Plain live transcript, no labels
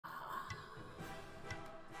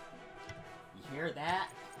hear that?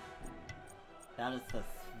 That is the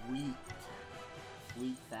sweet,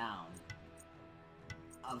 sweet sound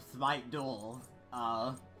of SMITE duels.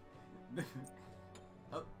 Oh,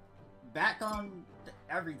 back on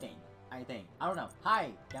everything, I think. I don't know. Hi,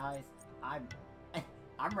 guys. I'm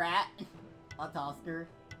Rat, a Tosker.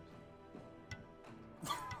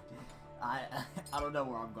 I don't know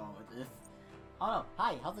where I'm going with this. Oh no.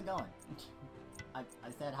 Hi, how's it going? I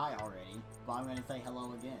said hi already, but I'm gonna say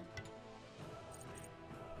hello again.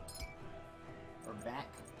 We're back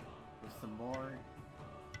with some more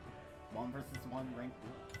 1 vs 1 ranked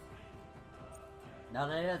duels. Now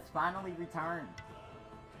that it's finally returned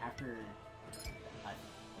after a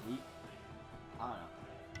week. I don't know.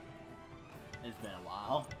 It's been a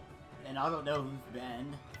while, and I don't know who's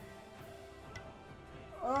been.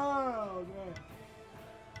 Oh man.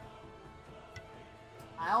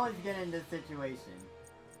 I always get in this situation.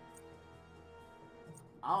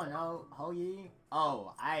 I don't know, Hoyi?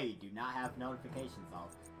 Oh, I do not have notifications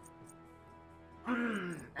off.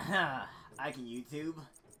 I can YouTube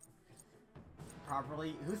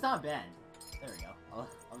properly. Who's not Ben? There we go. I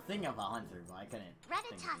was thinking of a hunter, but I couldn't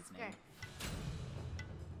think of his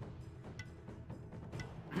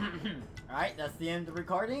name. Alright, that's the end of the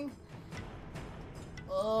recording.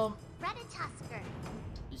 Reditusker.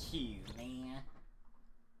 Shoot, man.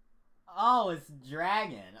 Oh, it's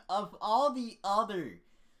Dragon. Of all the other...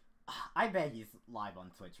 I bet he's live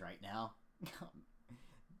on Twitch right now.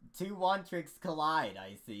 2 one-tricks collide,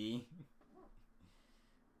 I see.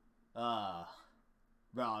 Bro,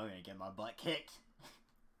 I'm gonna get my butt kicked.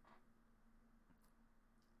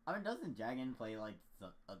 I mean, doesn't Dragon play, like,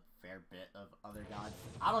 a fair bit of other gods?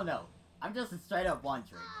 I don't know. I'm just a straight-up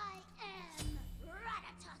one-trick.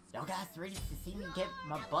 Y'all guys ready to see me get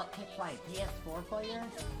my butt kicked by a PS4 player?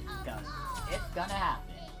 Cause it's gonna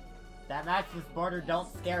happen. That match with Border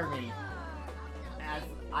don't scare me, as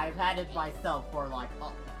I've had it myself for like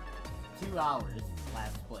 2 hours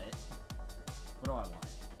last split. What do I want?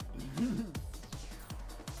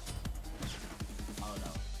 Oh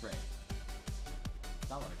no, frick. That's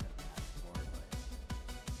not what I could have asked for,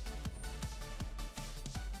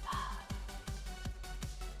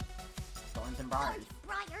 but... Thorns and briars.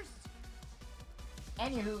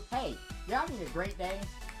 Anywho, hey, you're having a great day.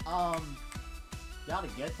 You had a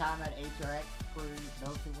good time at HRX for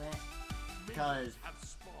those who went? Because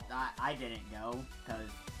I didn't go, because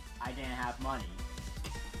I didn't have money.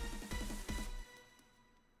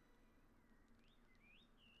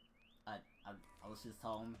 I was just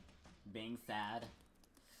home, being sad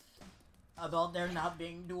about there not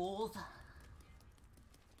being duels.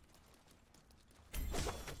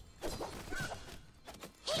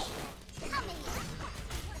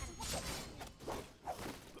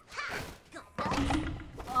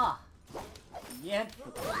 Yeah.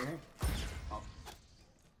 Oh.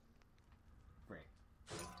 Frick.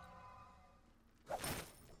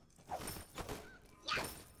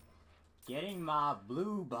 Getting my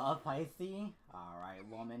blue buff, I see. Alright,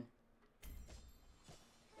 woman.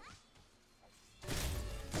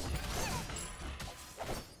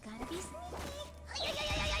 Gotta be sneaky.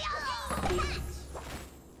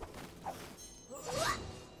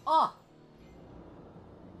 Oh!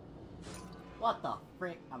 What the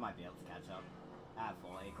frick? I might be able to catch up. I have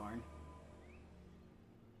full acorn.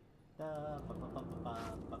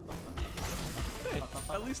 Hey,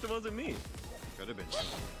 at least it wasn't me. Could have been.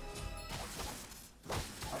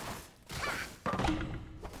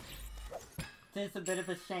 It's a bit of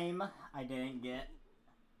a shame I didn't get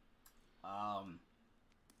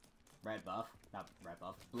red buff. Not red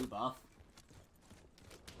buff, blue buff.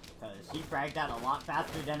 Cause she fragged out a lot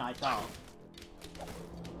faster than I thought.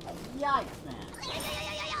 Yikes, man.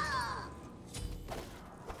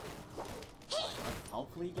 Let's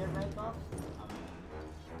hopefully get red buff.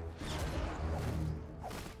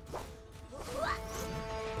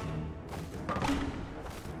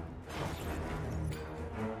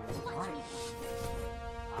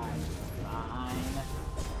 Fine.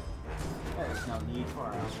 There's no need for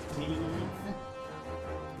our speeds.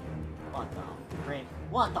 What the frick?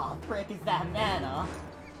 What the frick is that mana?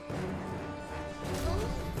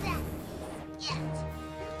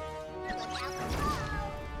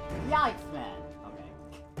 Yikes, man. Okay.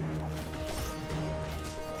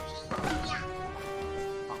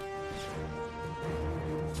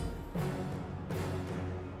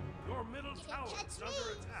 Your middle tower is under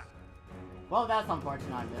attack. Well, that's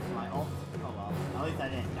unfortunate. I missed my ult. Oh well. At least I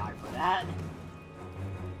didn't die for that.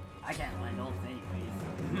 I can't land ults anyways.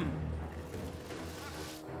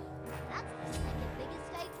 That's the second biggest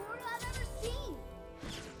skateboard I've ever seen.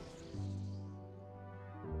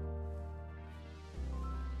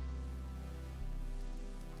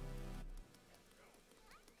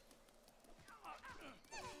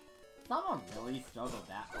 someone really struggled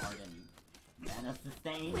that hard in mana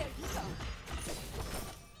sustain?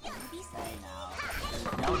 Hey now,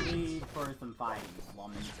 there's no need for some fighting,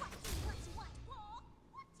 woman.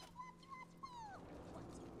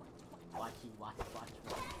 Watchy, watch.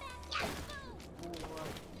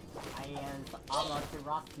 I am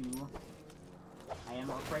Amaterasu. I am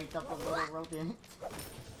afraid of the little rodent.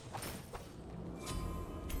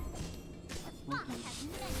 Spooky.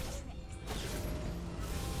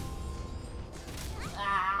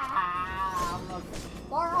 Ah!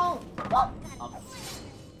 Squirrel! Oh!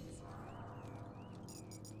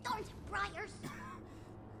 Thorns and briars.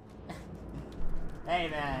 Hey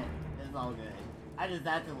man, it's all good. I just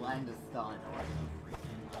had to land a stun or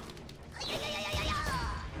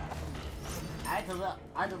I had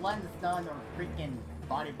to land a stun or freaking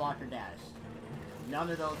body blocker dash. None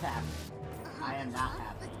of those happened. I am not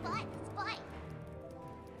happy. Let's fight.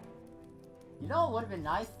 You know what would have been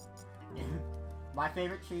nice? My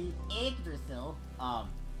favorite tree, Yggdrasil.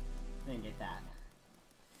 Didn't get that.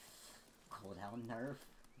 Cooldown nerf.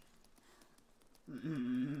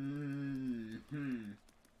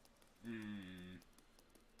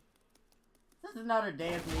 This is another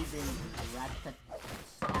day of me being a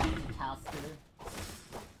Ratcatcaster.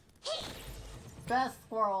 Best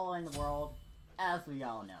squirrel in the world, as we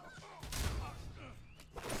all know.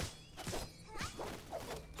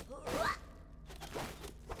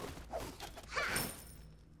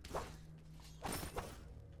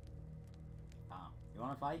 You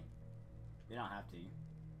wanna fight? You don't have to.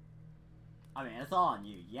 I mean, it's all on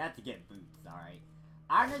you. You have to get boots, alright?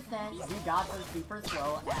 I understand you got the super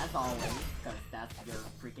slow, as always, because that's your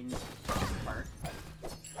freaking perk.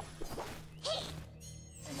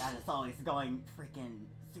 And that is always going freaking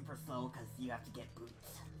super slow, because you have to get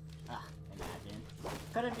boots. Imagine.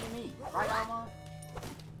 Couldn't be me, right, Alma?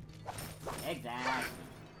 Exactly.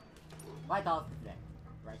 My thoughts today,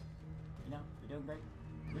 right? You know, we're doing great.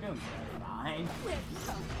 We're doing good. Fine.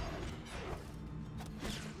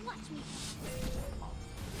 Watch me.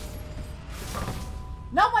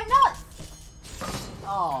 No, my nuts!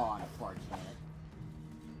 Oh, unfortunate.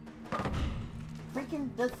 Freaking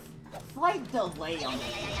the slight delay on the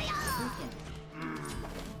freaking.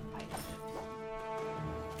 I hate it.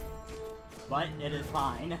 But it is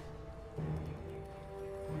fine.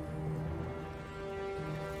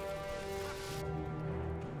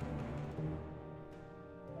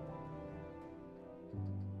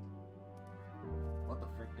 What the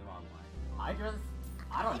frick do I want?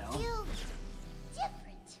 I don't know. I feel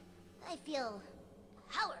different. I feel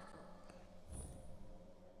powerful.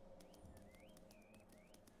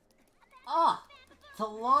 Ah!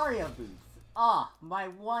 Talaria boots! Ah, my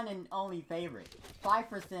one and only favorite.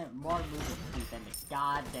 5% more movement speed than the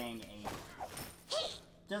god dang aim.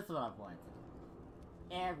 Just what I've wanted.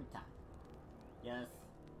 Every time. Yes.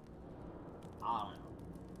 I don't know.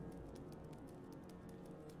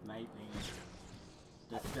 Might be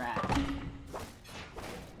distracting.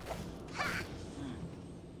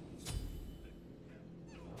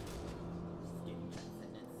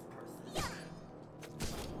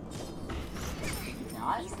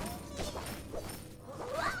 Nice.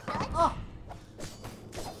 Oh!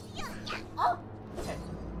 Oh! Okay.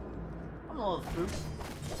 I'm a little spooked.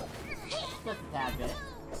 Just a tad bit.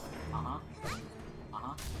 Uh-huh.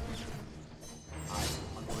 Uh-huh. Alright,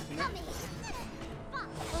 unfortunate.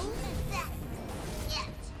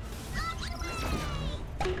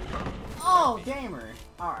 Oh, gamer!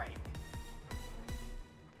 Alright.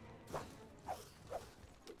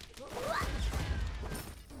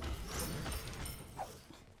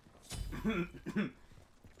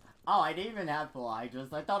 Oh, I didn't even have full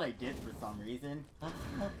Hydras. I thought I did for some reason.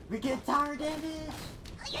 We get tower damage!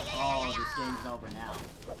 Oh, this game's over now.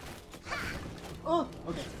 Oh,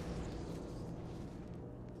 okay.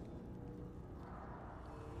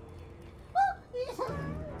 He's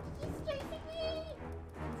chasing me!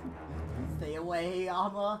 Stay away,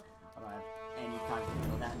 Amma! I don't have any time to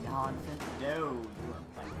deal with that nonsense. No, you are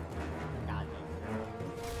fighting. God damn.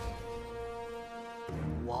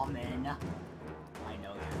 Woman. I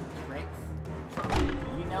know your tricks.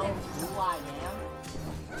 You know who I am?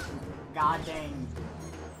 God dang.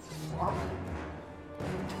 Oh.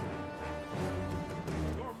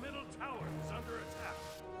 Your middle tower is under attack.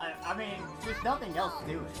 I mean, there's nothing else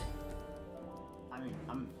to it. I mean,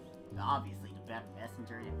 I'm obviously the best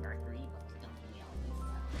messenger in Mercury, but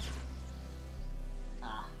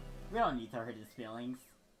we don't need to hurt his feelings.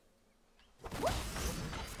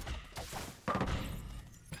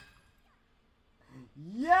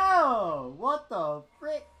 Yo! What the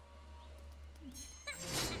frick?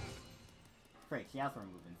 Frick, she has her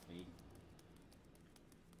movement speed.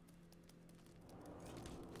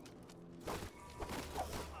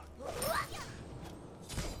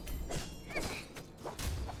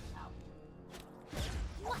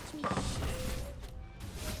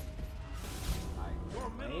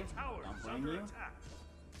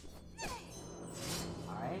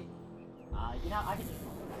 know, I can do it.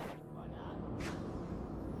 Why not?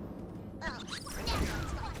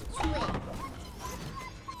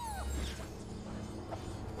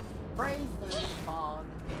 Praise the fog.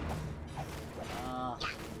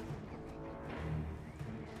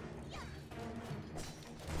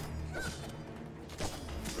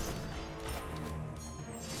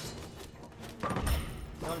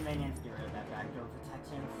 Go to minions, get rid of that backdoor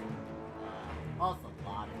protection. Also a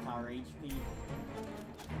lot of tower HP.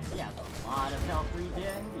 He has a lot of health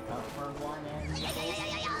regen because for one and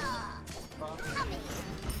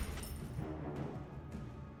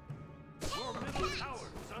Your middle tower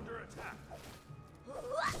is under attack.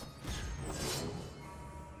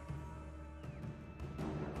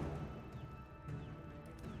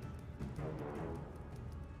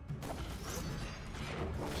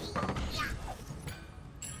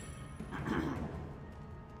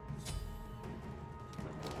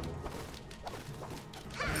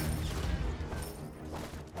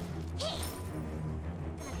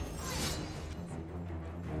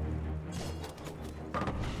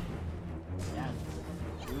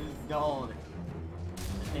 Gold.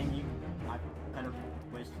 The thing I kind of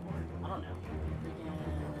wished for. I don't know. Freaking...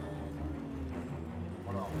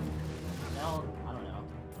 What else? No, I don't know.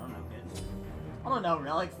 I don't know, kids. I don't know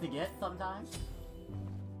relics to get sometimes.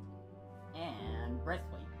 And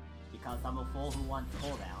breastplate. Because I'm a fool who wants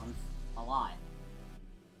cooldowns a lot.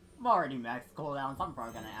 I'm already max cooldowns. I'm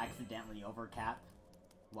probably gonna accidentally overcap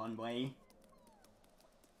one way.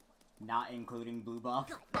 Not including blue buff.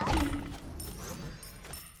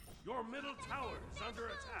 Your middle tower is under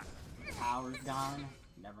attack. Power's gone.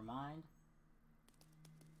 Never mind.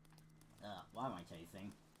 Why am I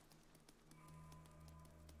chasing?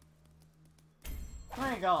 I'm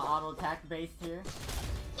gonna go auto attack based here.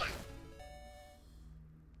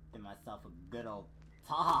 Give myself a good old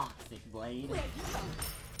toxic blade.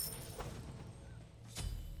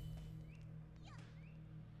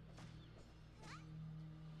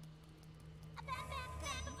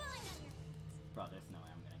 Bro, there's no way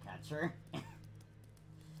I'm gonna catch her.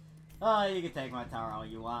 Oh, you can take my tower all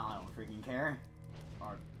you want, I don't freaking care.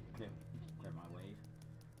 Or, clear my wave.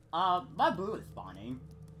 My blue is spawning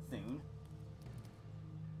soon.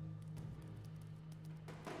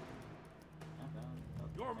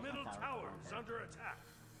 Your middle tower is under attack.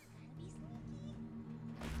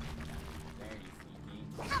 Very sneaky.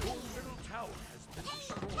 Your middle tower has been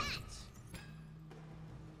destroyed.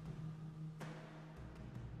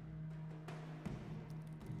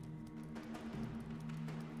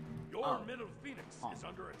 Your middle phoenix is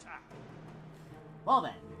under attack. Well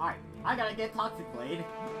then, alright, I gotta get Toxic Blade.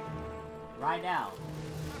 Right now.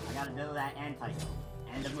 I gotta do that anti-heal.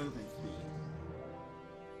 And the movement speed.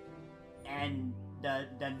 And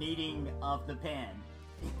the needing of the pin.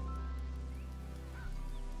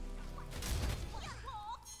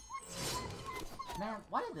 Man,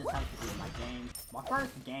 why did this have to be my game? My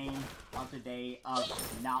first game of the day of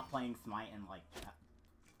not playing Smite in like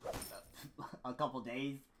a couple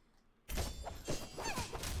days.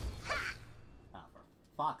 Oh, for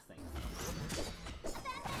fuck's sake.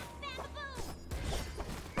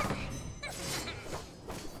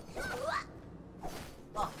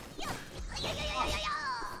 Oh.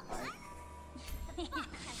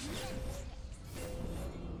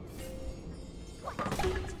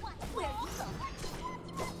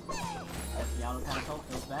 The auto catapult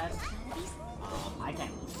feels bad. I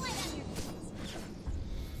can't.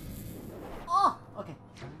 Oh, okay.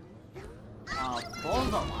 Bull's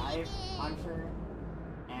alive, I'm sure.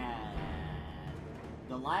 And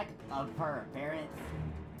the lack of her appearance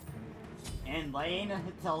in lane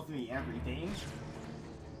tells me everything.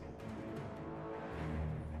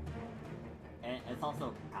 And it's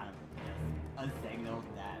also kind of just a signal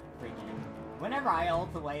that freaking whenever I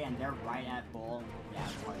ult away and they're right at bull, yeah,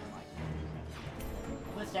 it's probably like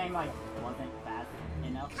it's a shame like it wasn't fast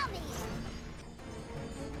enough.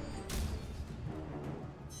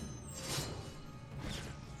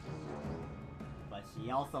 But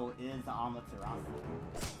she also is Amaterasu.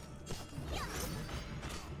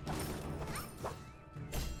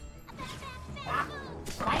 Ah!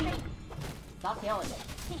 Fight me! Stop killing me!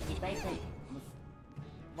 Space me!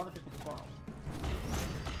 Motherfucking squirrel.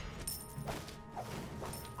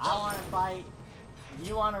 I wanna fight.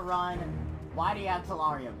 You wanna run. Why do you have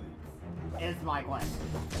Talaria boots? Is my question.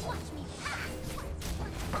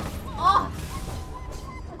 Oh!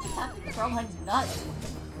 I just have to throw my nuts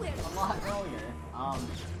a lot earlier.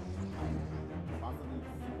 Possibly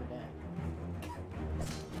super dead.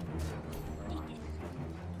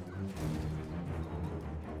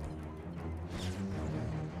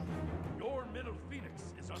 Your middle phoenix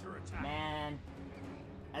is under attack. Man,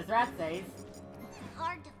 as Rat says,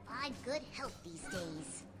 find good health these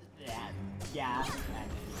days. Yeah.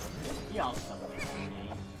 He also doesn't win that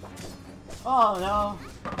game. Oh no!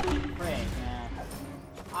 Frick, man.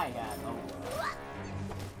 I got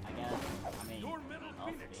I guess. I mean, Your middle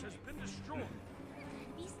phoenix has been destroyed.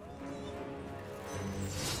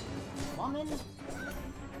 Woman?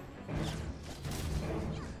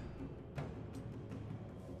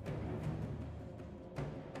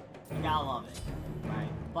 You gotta love it, right?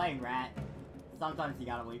 Playing Rat, sometimes you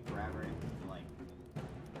gotta wait forever to, like,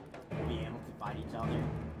 be able to fight each other,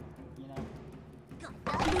 you know?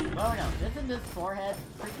 Oh no, isn't this forehead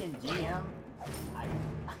freaking GM?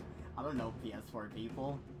 I don't know PS4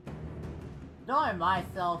 people. Knowing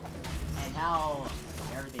myself and how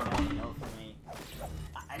everything else goes for me,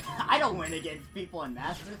 I don't win against people in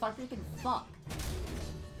Masters, I freaking suck.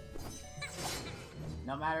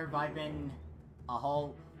 No matter if I've been a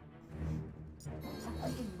whole...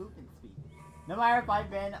 freaking movement speed. No matter if I've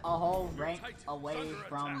been a whole rank away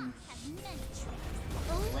from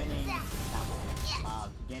winning,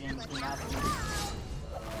 getting to Masters.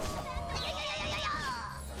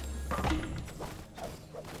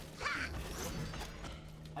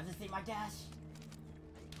 I just see my dash.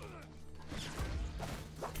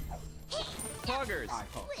 Poggers! Alright,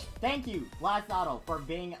 cool. Thank you, Last Auto, for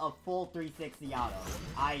being a full 360 auto.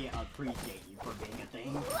 I appreciate you for being a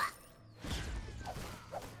thing.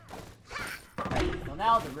 Right, so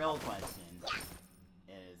now the real question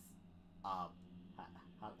is, how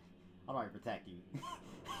do I protect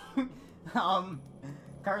you?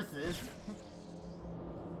 Curses.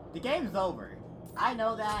 The game's over. I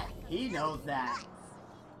know that. He knows that.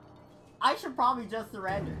 I should probably just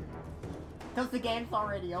surrender. Because the game's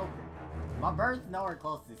already over. My bird's nowhere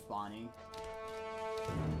close to spawning.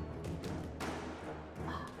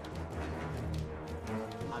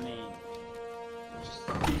 I mean...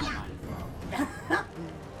 might as well.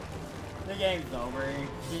 The game's over.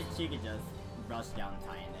 She could just rush down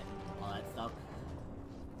Titan and all that stuff.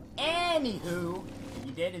 Anywho, if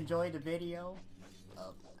you did enjoy the video,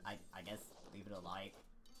 I guess leave it a like.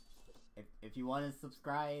 If you want to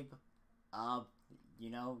subscribe, you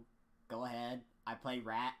know, go ahead. I play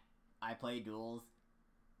Rat. I play duels.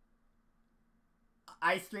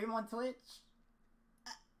 I stream on Twitch.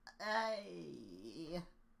 I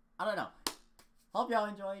don't know. Hope y'all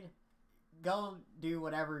enjoyed. Go do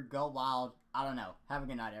whatever. Go wild. I don't know. Have a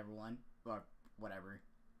good night, everyone. Or whatever.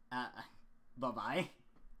 Bye-bye.